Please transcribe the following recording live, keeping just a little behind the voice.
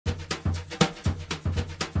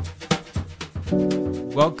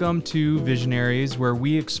Welcome to Visionaries, where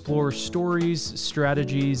we explore stories,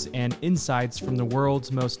 strategies, and insights from the world's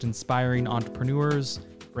most inspiring entrepreneurs,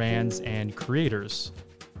 brands, and creators.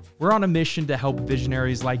 We're on a mission to help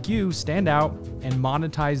visionaries like you stand out and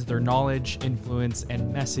monetize their knowledge, influence,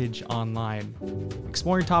 and message online,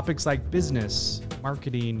 exploring topics like business,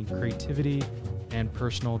 marketing, creativity, and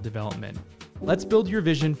personal development. Let's build your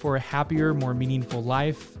vision for a happier, more meaningful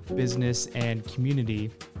life, business, and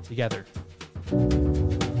community together.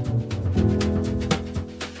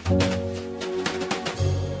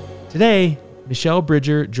 Today, Michelle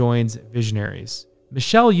Bridger joins Visionaries.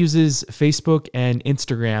 Michelle uses Facebook and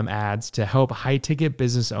Instagram ads to help high-ticket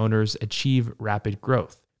business owners achieve rapid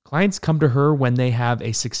growth. Clients come to her when they have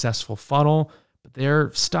a successful funnel, but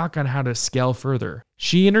they're stuck on how to scale further.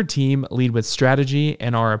 She and her team lead with strategy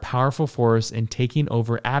and are a powerful force in taking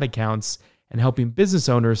over ad accounts and helping business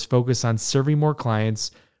owners focus on serving more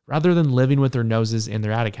clients rather than living with their noses in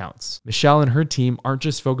their ad accounts. Michelle and her team aren't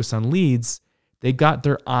just focused on leads, they've got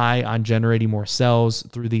their eye on generating more sales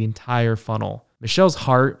through the entire funnel. Michelle's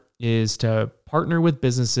heart is to partner with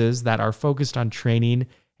businesses that are focused on training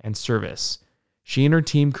and service. She and her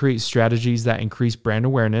team create strategies that increase brand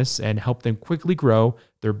awareness and help them quickly grow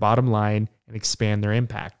their bottom line and expand their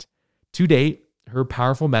impact. To date, her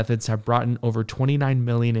powerful methods have brought in over $29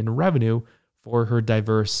 million in revenue for her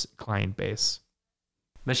diverse client base.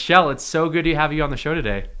 Michelle, it's so good to have you on the show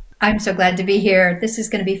today. I'm so glad to be here. This is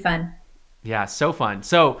going to be fun. Yeah, so fun.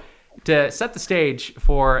 So to set the stage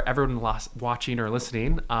for everyone watching or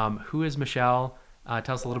listening, who is Michelle?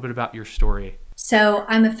 Tell us a little bit about your story. So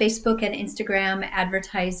I'm a Facebook and Instagram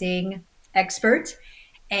advertising expert,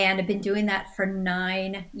 and I've been doing that for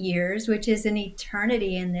 9 years, which is an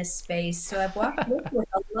eternity in this space. So I've worked with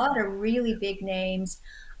a lot of really big names,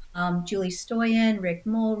 Julie Stoyan, Rick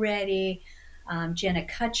Mulready, Jenna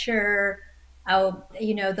Kutcher. Oh,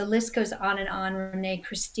 the list goes on and on. Renee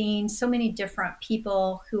Christine, so many different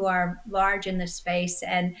people who are large in this space.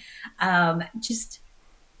 And I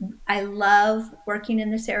love working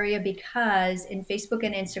in this area because in Facebook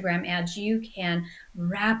and Instagram ads, you can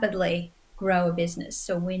rapidly grow a business.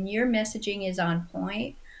 So when your messaging is on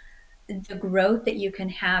point, the growth that you can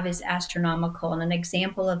have is astronomical. And an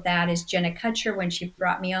example of that is Jenna Kutcher. When she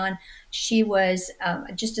brought me on, she was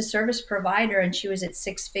just a service provider, and she was at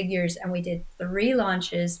 6 figures. And we did 3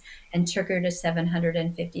 launches and took her to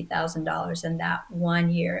 $750,000 in that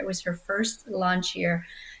 1 year. It was her first launch year.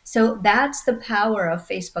 So that's the power of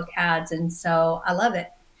Facebook ads. And so I love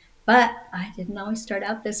it. But I didn't always start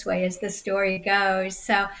out this way, as the story goes.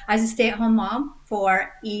 So I was a stay-at-home mom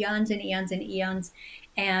for eons and eons and eons.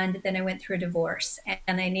 And then I went through a divorce,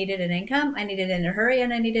 and I needed an income. I needed it in a hurry,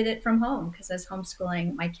 and I needed it from home because I was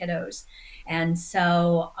homeschooling my kiddos. And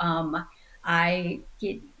so I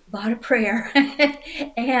did a lot of prayer.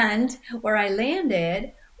 And where I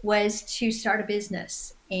landed was to start a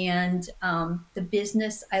business. And the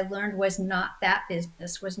business I learned was not that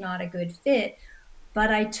business, was not a good fit.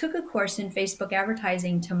 But I took a course in Facebook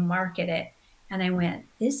advertising to market it. And I went,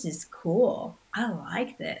 this is cool. I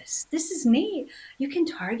like this. This is neat. You can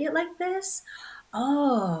target like this.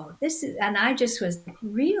 Oh, this is, and I just was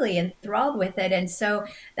really enthralled with it. And so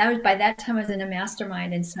that was, by that time I was in a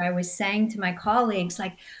mastermind. And so I was saying to my colleagues,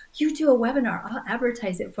 like, you do a webinar, I'll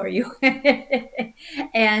advertise it for you.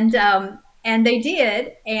 And they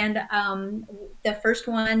did. And the first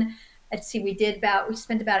one, let's see, we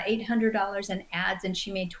spent about $800 in ads, and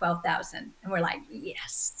she made 12,000. And we're like,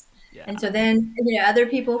 yes. Yeah. And so then, other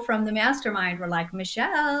people from the mastermind were like,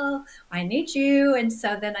 Michelle, I need you. And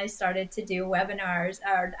so then I started to do webinars,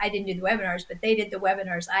 or I didn't do the webinars, but they did the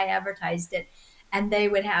webinars. I advertised it, and they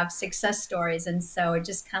would have success stories. And so it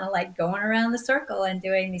just kind of like going around the circle and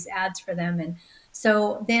doing these ads for them. And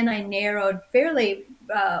so then I narrowed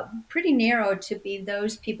pretty narrow to be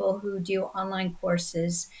those people who do online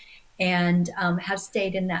courses and have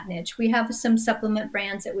stayed in that niche. We have some supplement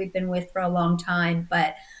brands that we've been with for a long time,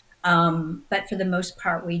 but for the most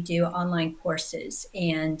part, we do online courses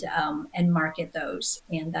and market those,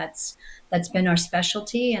 and that's been our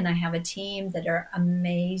specialty. And I have a team that are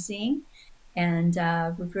amazing, and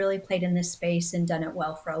we've really played in this space and done it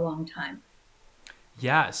well for a long time.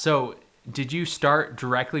 Yeah. So, did you start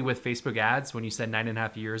directly with Facebook ads when you said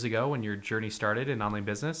 9.5 years ago when your journey started in online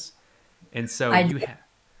business? And so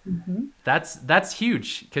Mm-hmm. That's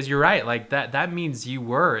huge, because you're right. Like that means you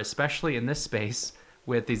were, especially in this space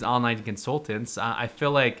with these online consultants. I feel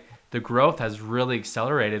like the growth has really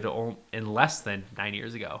accelerated in less than 9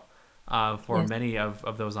 years ago for Yes. many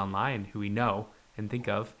of those online who we know and think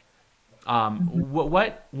of. Mm-hmm.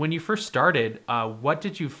 What when you first started, what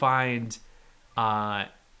did you find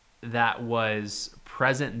that was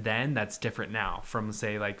present then that's different now from,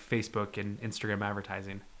 say, like Facebook and Instagram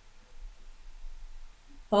advertising?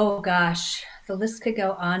 Oh gosh, the list could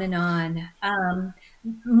go on and on.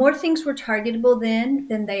 More things were targetable then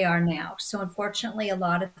than they are now. So unfortunately, a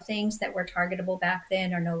lot of things that were targetable back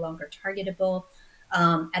then are no longer targetable.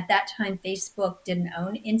 At that time, Facebook didn't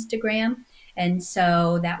own Instagram, and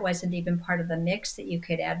so that wasn't even part of the mix that you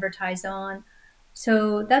could advertise on.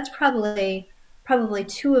 So that's probably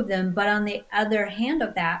two of them. But on the other hand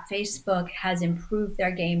of that, Facebook has improved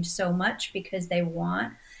their game so much because they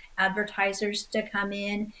want advertisers to come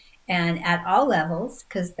in and at all levels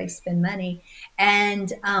because they spend money,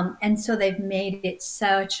 and so they've made it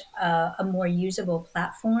such a more usable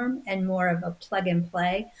platform and more of a plug and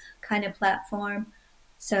play kind of platform.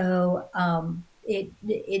 So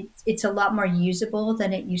it's a lot more usable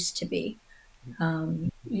than it used to be. Oh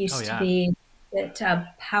Used to yeah. be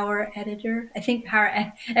that Power Editor. I think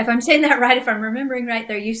if I'm saying that right, if I'm remembering right,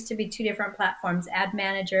 there used to be two different platforms: Ad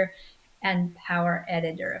Manager and Power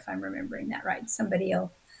Editor. If I'm remembering that right, somebody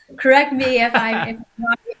will correct me if I'm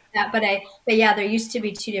not getting that. But yeah, there used to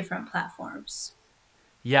be two different platforms.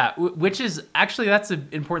 Yeah, which is actually, that's an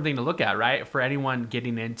important thing to look at, right? For anyone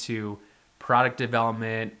getting into product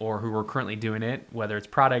development or who are currently doing it, whether it's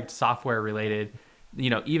product, software related,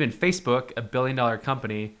 even Facebook, a $1 billion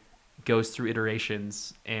company, goes through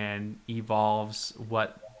iterations and evolves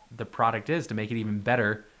what the product is to make it even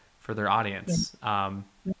better for their Yeah. audience.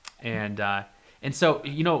 And and so,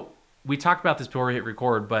 we talked about this before we hit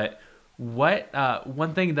record, but what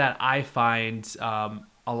one thing that I find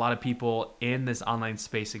a lot of people in this online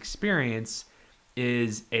space experience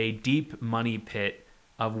is a deep money pit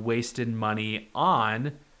of wasted money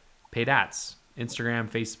on paid ads, Instagram,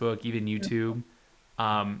 Facebook, even YouTube.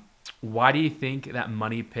 Um, why do you think that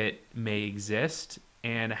money pit may exist,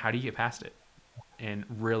 and how do you get past it and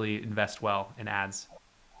really invest well in ads?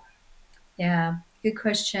 Yeah, good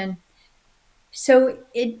question. So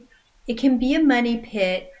it can be a money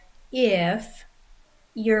pit if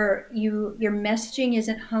your messaging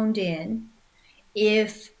isn't honed in,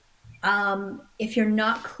 if if you're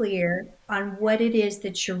not clear on what it is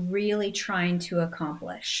that you're really trying to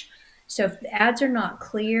accomplish. So if the ads are not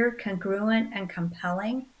clear, congruent, and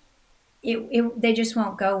compelling, they just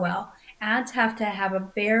won't go well. Ads have to have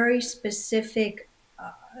a very specific,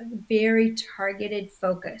 very targeted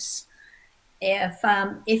focus.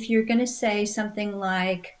 If you're going to say something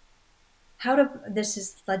like, how to this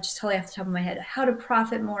is just totally off the top of my head, how to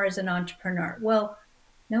profit more as an entrepreneur. Well,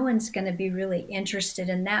 no one's going to be really interested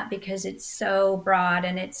in that because it's so broad,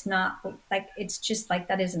 and it's not like, it's just like,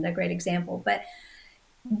 that isn't a great example.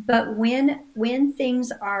 But when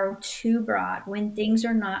things are too broad, when things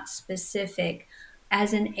are not specific,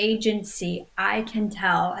 as an agency, I can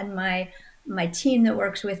tell, and my team that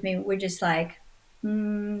works with me, we're just like,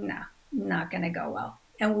 no, not going to go well.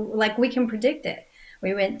 And like, we can predict it.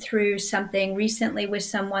 We went through something recently with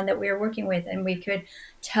someone that we were working with, and we could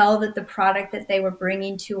tell that the product that they were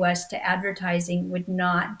bringing to us to advertising would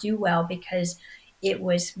not do well because it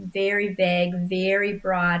was very vague, very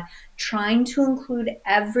broad, trying to include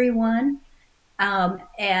everyone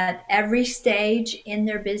at every stage in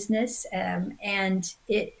their business, and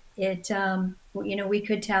we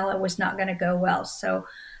could tell it was not going to go well. So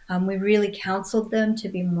we really counseled them to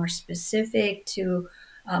be more specific, to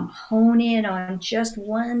hone in on just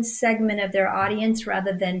one segment of their audience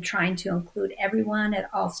rather than trying to include everyone at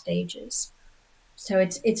all stages. So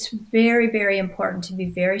it's very, very important to be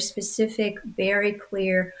very specific, very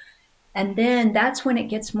clear, and then that's when it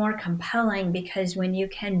gets more compelling, because when you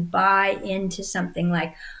can buy into something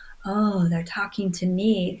like, oh, they're talking to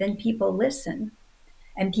me, then people listen,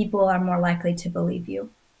 and people are more likely to believe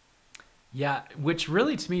you. Yeah, which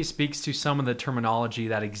really to me speaks to some of the terminology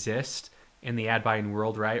that exists in the ad buying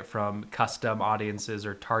world, right? From custom audiences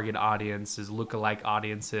or target audiences, lookalike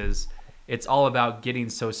audiences. It's all about getting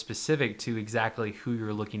so specific to exactly who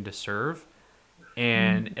you're looking to serve.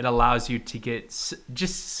 And Mm. it allows you to get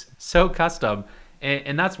just so custom.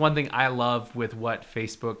 And that's one thing I love with what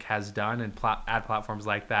Facebook has done and ad platforms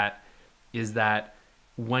like that, is that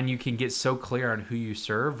when you can get so clear on who you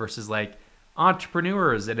serve versus like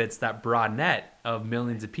entrepreneurs, and it's that broad net of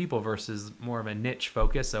millions of people versus more of a niche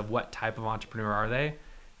focus of what type of entrepreneur are they,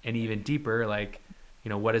 and even deeper, like,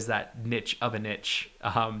 what is that niche of a niche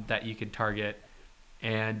that you can target.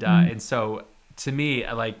 And so to me,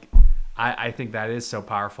 like, I think that is so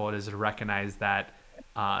powerful. It is to recognize that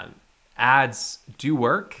uh, ads do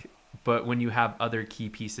work, but when you have other key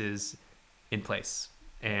pieces in place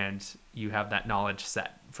and you have that knowledge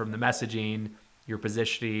set from the messaging, your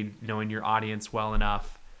positioning, knowing your audience well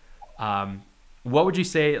enough, um, what would you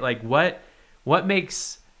say, like what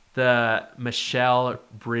makes the Michelle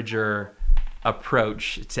Bridger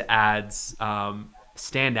approach to ads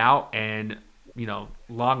stand out and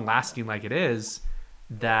long lasting like it is,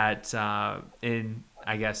 that in,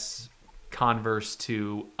 I guess, converse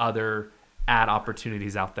to other ad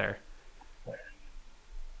opportunities out there?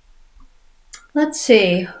 Let's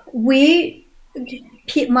see.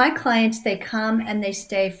 My clients, they come and they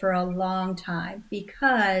stay for a long time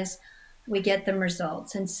because we get them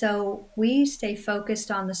results. And so we stay focused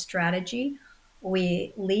on the strategy.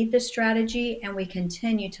 We lead the strategy and we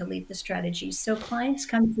continue to lead the strategy. So clients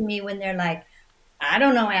come to me when they're like, I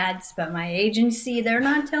don't know ads, but my agency, they're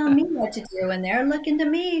not telling me what to do and they're looking to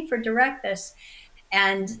me for directness,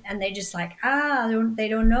 and they just like they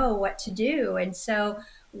don't know what to do. And so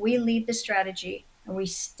we lead the strategy and we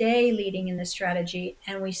stay leading in the strategy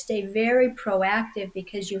and we stay very proactive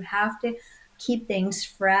because you have to keep things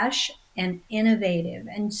fresh and innovative.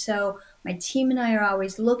 And so my team and I are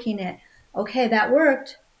always looking at, okay, that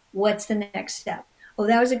worked, what's the next step? Oh,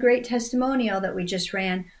 that was a great testimonial that we just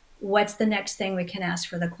ran, what's the next thing we can ask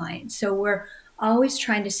for the client? So we're always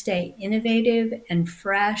trying to stay innovative and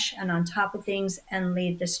fresh and on top of things and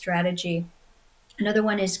lead the strategy. Another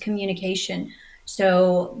one is communication.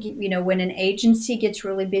 So, when an agency gets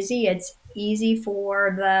really busy, it's easy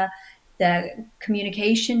for the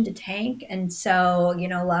communication to tank. And so,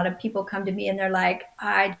 a lot of people come to me and they're like,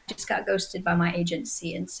 I just got ghosted by my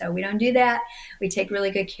agency. And so we don't do that. We take really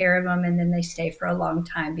good care of them and then they stay for a long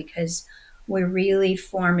time because we really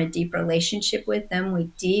form a deep relationship with them. We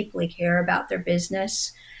deeply care about their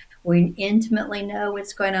business. We intimately know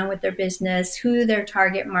what's going on with their business, who their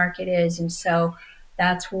target market is. And so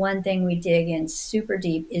that's one thing we dig in super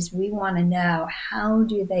deep is we want to know, how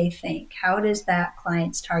do they think? How does that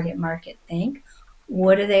client's target market think?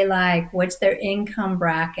 What do they like? What's their income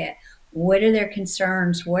bracket? What are their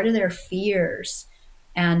concerns? What are their fears?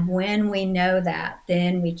 And when we know that,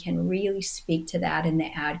 then we can really speak to that in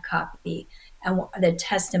the ad copy. And the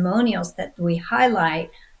testimonials that we highlight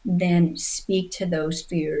then speak to those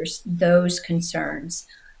fears, those concerns,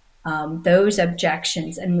 those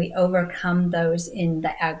objections, and we overcome those in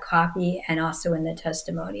the ad copy and also in the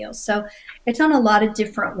testimonials. So it's on a lot of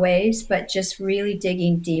different ways, but just really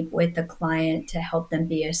digging deep with the client to help them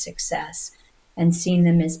be a success and seeing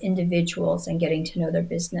them as individuals and getting to know their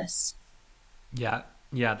business. Yeah,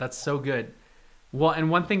 yeah, that's so good. Well,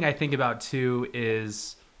 and one thing I think about too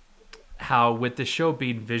is how, with the show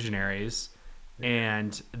being visionaries,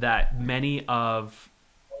 and that many of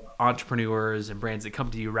entrepreneurs and brands that come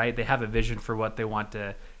to you, right, they have a vision for what they want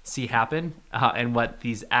to see happen, and what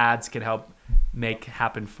these ads can help make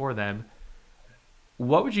happen for them.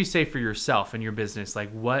 What would you say for yourself and your business? Like,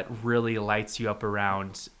 what really lights you up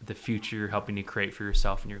around the future you're helping to create for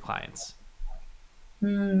yourself and your clients?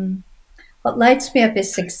 Hmm. What lights me up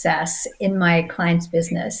is success in my client's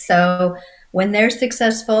business. So when they're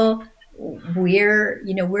successful, we're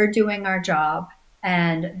doing our job,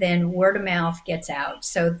 and then word of mouth gets out.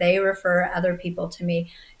 So they refer other people to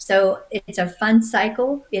me. So it's a fun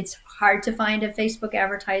cycle. It's hard to find a Facebook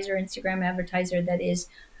advertiser, Instagram advertiser that is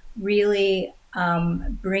really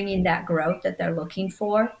bringing that growth that they're looking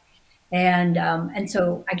for. And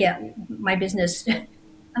so I get my business.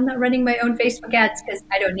 I'm not running my own Facebook ads because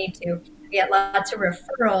I don't need to. I get lots of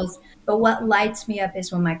referrals, but what lights me up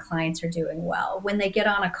is when my clients are doing well. When they get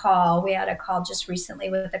on a call, we had a call just recently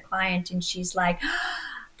with a client, and she's like,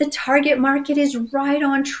 the target market is right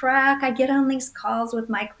on track. I get on these calls with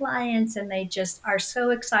my clients, and they just are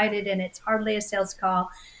so excited, and it's hardly a sales call.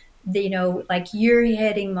 Like, you're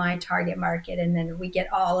hitting my target market, and then we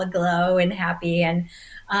get all aglow and happy, and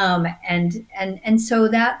so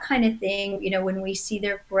that kind of thing. When we see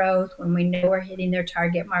their growth, when we know we're hitting their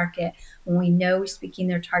target market, when we know we're speaking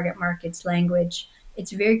their target market's language,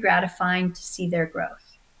 it's very gratifying to see their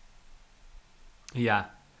growth. Yeah,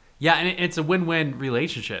 yeah, and it's a win-win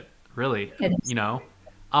relationship, really. It You is. know,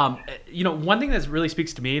 one thing that really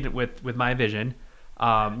speaks to me with my vision,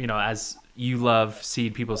 as you love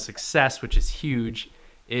seeing people's success, which is huge,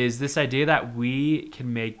 is this idea that we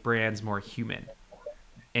can make brands more human.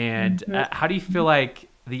 And Mhm. how do you feel like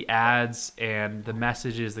the ads and the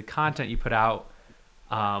messages, the content you put out,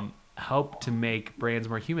 help to make brands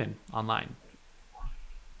more human online?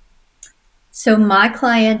 So my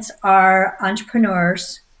clients are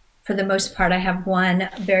entrepreneurs. For the most part, I have one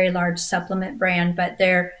very large supplement brand, but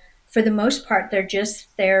for the most part, they're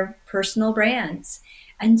just their personal brands.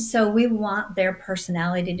 And so we want their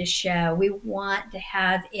personality to show. We want to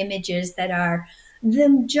have images that are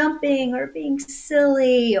them jumping or being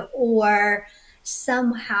silly, or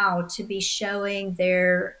somehow to be showing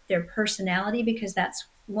their personality, because that's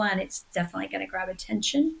one, it's definitely going to grab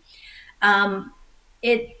attention. um,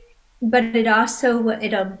 it but it also,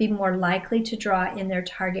 it'll be more likely to draw in their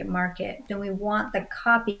target market. Then we want the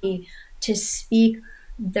copy to speak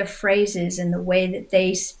the phrases in the way that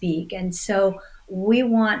they speak. And so we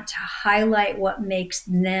want to highlight what makes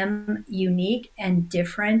them unique and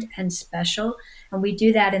different and special. And we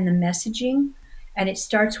do that in the messaging. And it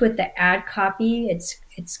starts with the ad copy. It's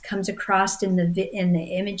comes across in the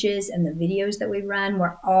images and the videos that we run.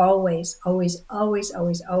 We're always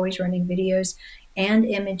running videos and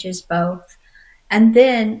images both. And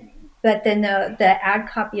then, but then the ad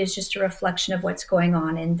copy is just a reflection of what's going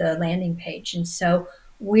on in the landing page. And so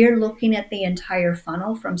we're looking at the entire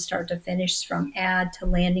funnel from start to finish, from ad to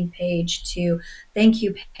landing page to thank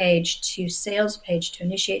you page to sales page to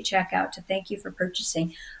initiate checkout to thank you for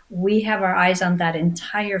purchasing. We have our eyes on that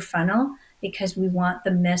entire funnel because we want the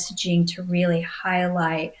messaging to really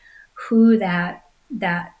highlight who that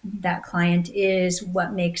client is,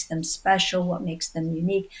 what makes them special, what makes them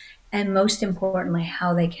unique, and most importantly,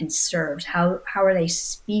 how they can serve. How are they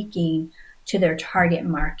speaking to their target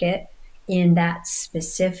market in that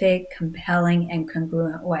specific, compelling, and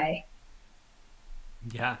congruent way?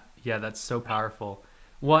 Yeah, yeah, that's so powerful.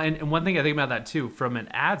 Well, and one thing I think about that too, from an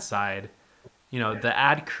ad side, the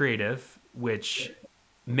ad creative, which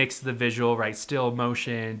mixed the visual, right, still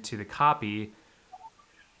motion to the copy.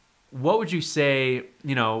 What would you say,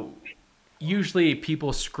 usually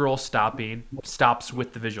people scroll stopping stops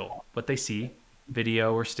with the visual, what they see,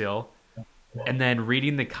 video or still, and then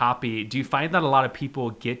reading the copy. Do you find that a lot of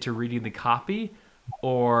people get to reading the copy,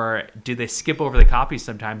 or do they skip over the copy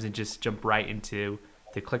sometimes and just jump right into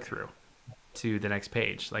the click through to the next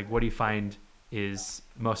page? Like, what do you find is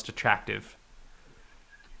most attractive?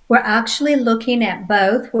 We're actually looking at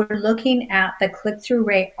both. We're looking at the click through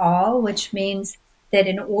rate all, which means that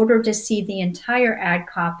in order to see the entire ad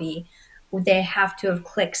copy, they have to have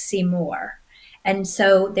clicked see more. And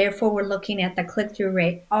so, therefore, we're looking at the click through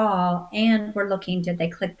rate all, and we're looking, did they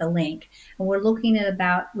click the link? And we're looking at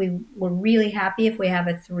we're really happy if we have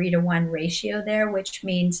a 3-to-1 ratio there, which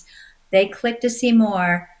means they clicked to see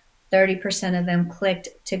more, 30% of them clicked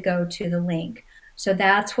to go to the link. So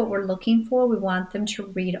that's what we're looking for. We want them to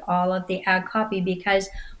read all of the ad copy because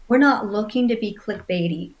we're not looking to be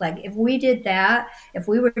clickbaity. Like if we did that, if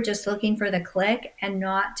we were just looking for the click and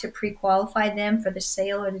not to pre-qualify them for the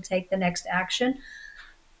sale or to take the next action,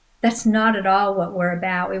 that's not at all what we're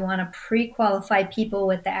about. We want to pre-qualify people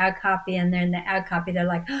with the ad copy, and then the ad copy, they're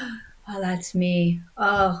like, oh, that's me.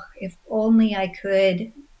 Oh, if only I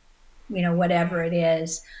could, whatever it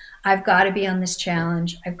is. I've got to be on this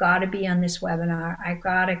challenge. I've got to be on this webinar. I've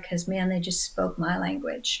got to, because man, they just spoke my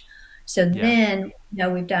language. So Yeah.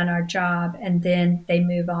 then, we've done our job, and then they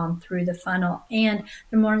move on through the funnel. And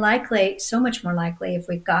they're more likely, so much more likely, if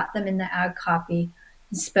we got them in the ad copy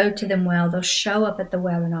and spoke to them well, they'll show up at the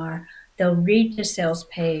webinar, they'll read the sales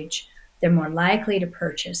page, they're more likely to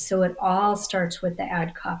purchase. So it all starts with the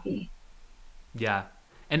ad copy. Yeah,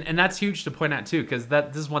 and that's huge to point out too, because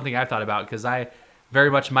this is one thing I've thought about, because I very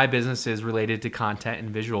much, my business is related to content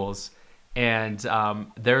and visuals, and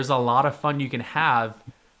there's a lot of fun you can have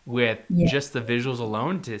with Yeah. just the visuals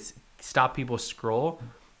alone to stop people scroll,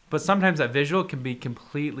 but sometimes that visual can be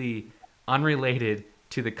completely unrelated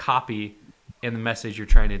to the copy and the message you're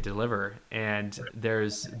trying to deliver, and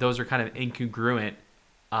those are kind of incongruent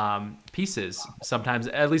pieces sometimes,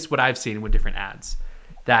 at least what I've seen with different ads,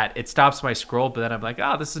 that it stops my scroll, but then I'm like,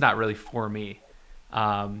 oh, this is not really for me.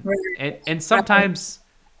 And sometimes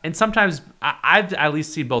I've at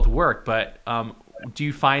least seen both work, but do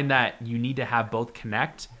you find that you need to have both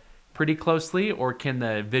connect pretty closely, or can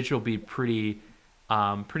the visual be pretty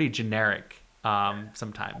generic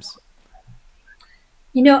sometimes?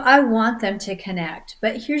 I want them to connect,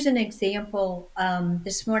 but here's an example.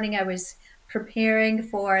 This morning I was preparing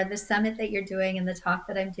for the summit that you're doing and the talk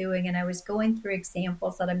that I'm doing, and I was going through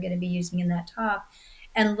examples that I'm going to be using in that talk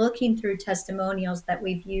and looking through testimonials that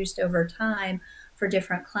we've used over time for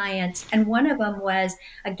different clients. And one of them was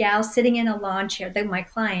a gal sitting in a lawn chair, my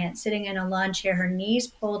client sitting in a lawn chair, her knees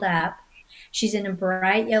pulled up. She's in a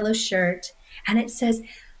bright yellow shirt, and it says,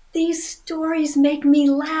 "These stories make me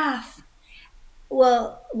laugh."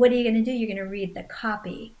 Well, what are you going to do? You're going to read the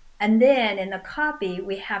copy. And then in the copy,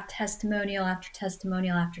 we have testimonial after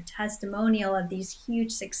testimonial after testimonial of these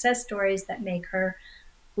huge success stories that make her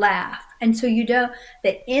laugh. And so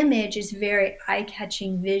the image is very eye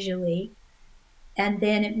catching visually, and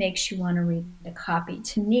then it makes you want to read the copy.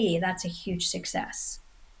 To me, that's a huge success.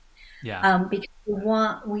 Yeah. Because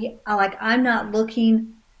I'm not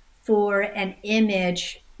looking for an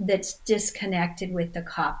image that's disconnected with the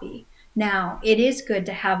copy. Now, it is good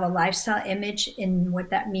to have a lifestyle image, and what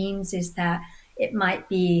that means is that it might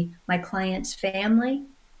be my client's family,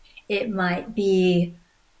 it might be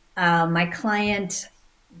my client,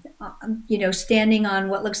 standing on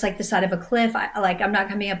what looks like the side of a cliff. I'm not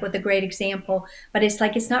coming up with a great example, but it's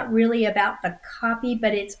like it's not really about the copy,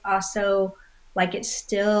 but it's also like it's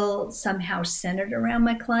still somehow centered around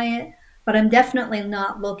my client. But I'm definitely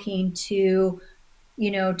not looking to,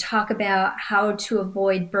 talk about how to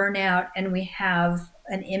avoid burnout, and we have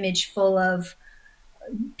an image full of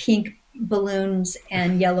pink balloons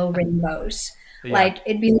and yellow rainbows. Yeah. Like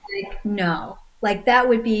it'd be like, no, like that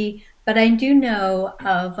would be, but I do know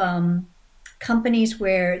of companies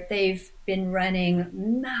where they've been running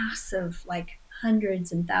massive, like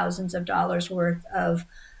hundreds and thousands of dollars worth of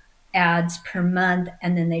ads per month,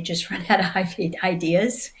 and then they just run out of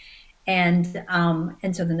ideas. And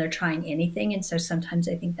so then they're trying anything. And so sometimes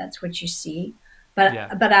I think that's what you see. But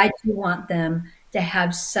Yeah. but I do want them to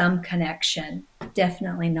have some connection.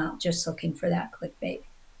 Definitely not just looking for that clickbait.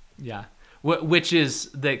 Yeah. Which is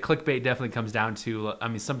that clickbait definitely comes down to, I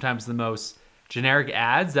mean, sometimes the most generic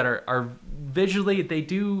ads that are visually, they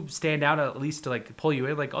do stand out at least to like pull you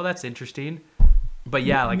in, like, oh, that's interesting. But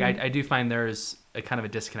yeah, like Mhm. I do find there's a kind of a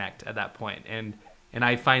disconnect at that point. And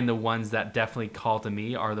I find the ones that definitely call to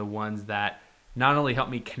me are the ones that not only help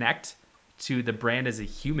me connect to the brand as a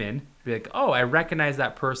human, be like, oh, I recognize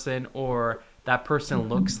that person, or that person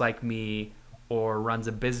looks Mhm. like me, or runs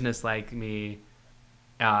a business like me.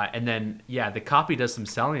 And then yeah, the copy does some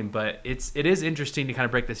selling, but it is interesting to kind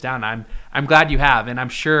of break this down. I'm glad you have, and I'm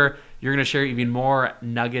sure you're going to share even more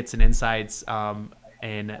nuggets and insights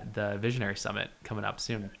in the Visionary Summit coming up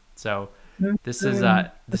soon. So Mhm.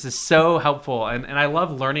 this is so helpful, and I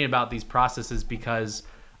love learning about these processes because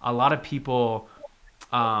a lot of people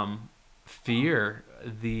fear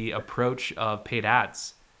the approach of paid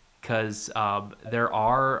ads because there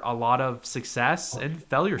are a lot of success and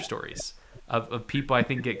failure stories of people I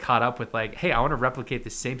think get caught up with like, hey, I want to replicate the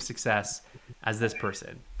same success as this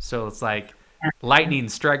person. So it's like lightning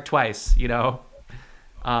strike twice, you know?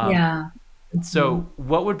 Um, Yeah. so Mhm.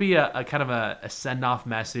 what would be a kind of a send off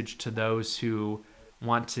message to those who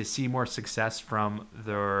want to see more success from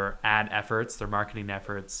their ad efforts, their marketing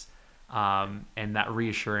efforts, and that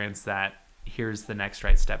reassurance that here's the next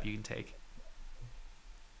right step you can take?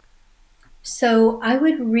 So I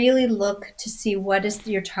would really look to see what does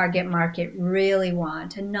your target market really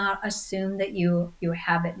want, and not assume that you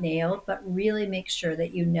have it nailed, but really make sure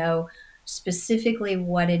that you know specifically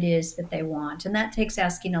what it is that they want. And that takes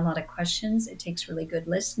asking a lot of questions. It takes really good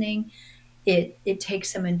listening. It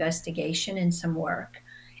takes some investigation and some work,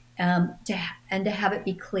 and to have it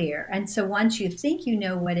be clear. And so once you think you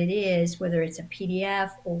know what it is, whether it's a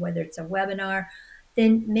PDF or whether it's a webinar,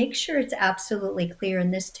 then make sure it's absolutely clear.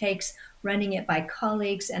 And this takes running it by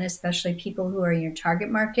colleagues, and especially people who are in your target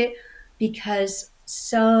market, because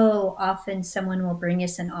so often someone will bring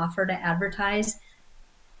us an offer to advertise,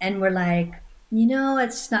 and we're like,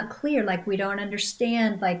 it's not clear, like we don't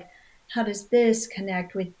understand, like how does this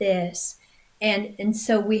connect with this. And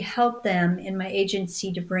so we help them in my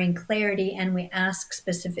agency to bring clarity, and we ask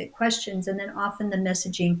specific questions, and then often the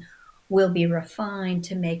messaging will be refined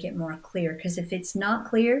to make it more clear, because if it's not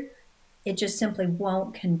clear, it just simply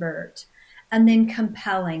won't convert. And then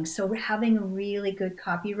compelling. So having a really good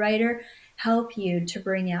copywriter help you to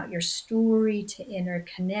bring out your story, to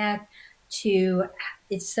interconnect, to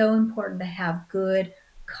it's so important to have good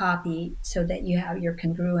copy so that you're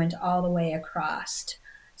congruent all the way across.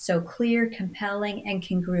 So clear, compelling, and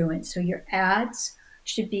congruent. So your ads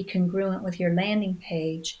should be congruent with your landing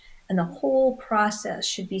page, and the whole process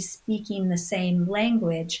should be speaking the same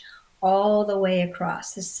language all the way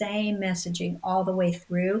across, the same messaging all the way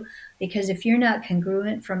through. Because if you're not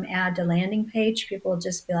congruent from ad to landing page, people will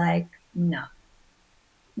just be like, no,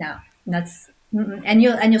 no, that's and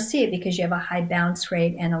you'll see it because you have a high bounce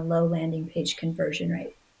rate and a low landing page conversion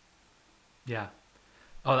rate. Yeah.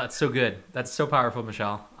 Oh, that's so good. That's so powerful,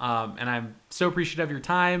 Michelle. And I'm so appreciative of your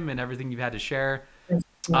time and everything you've had to share.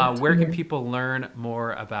 Where can Yeah. people learn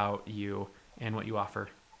more about you and what you offer?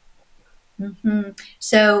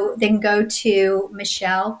 So they can go to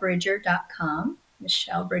michellebridger.com.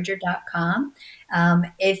 michellebridger.com.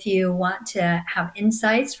 If you want to have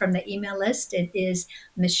insights from the email list, it is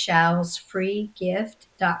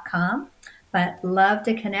michellesfreegift.com. But love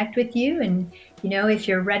to connect with you. And, if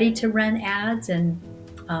you're ready to run ads, and,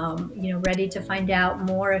 ready to find out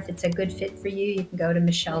more if it's a good fit for you, you can go to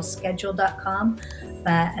michellschedule.com.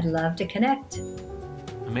 But I'd love to connect.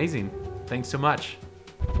 Amazing. Thanks so much.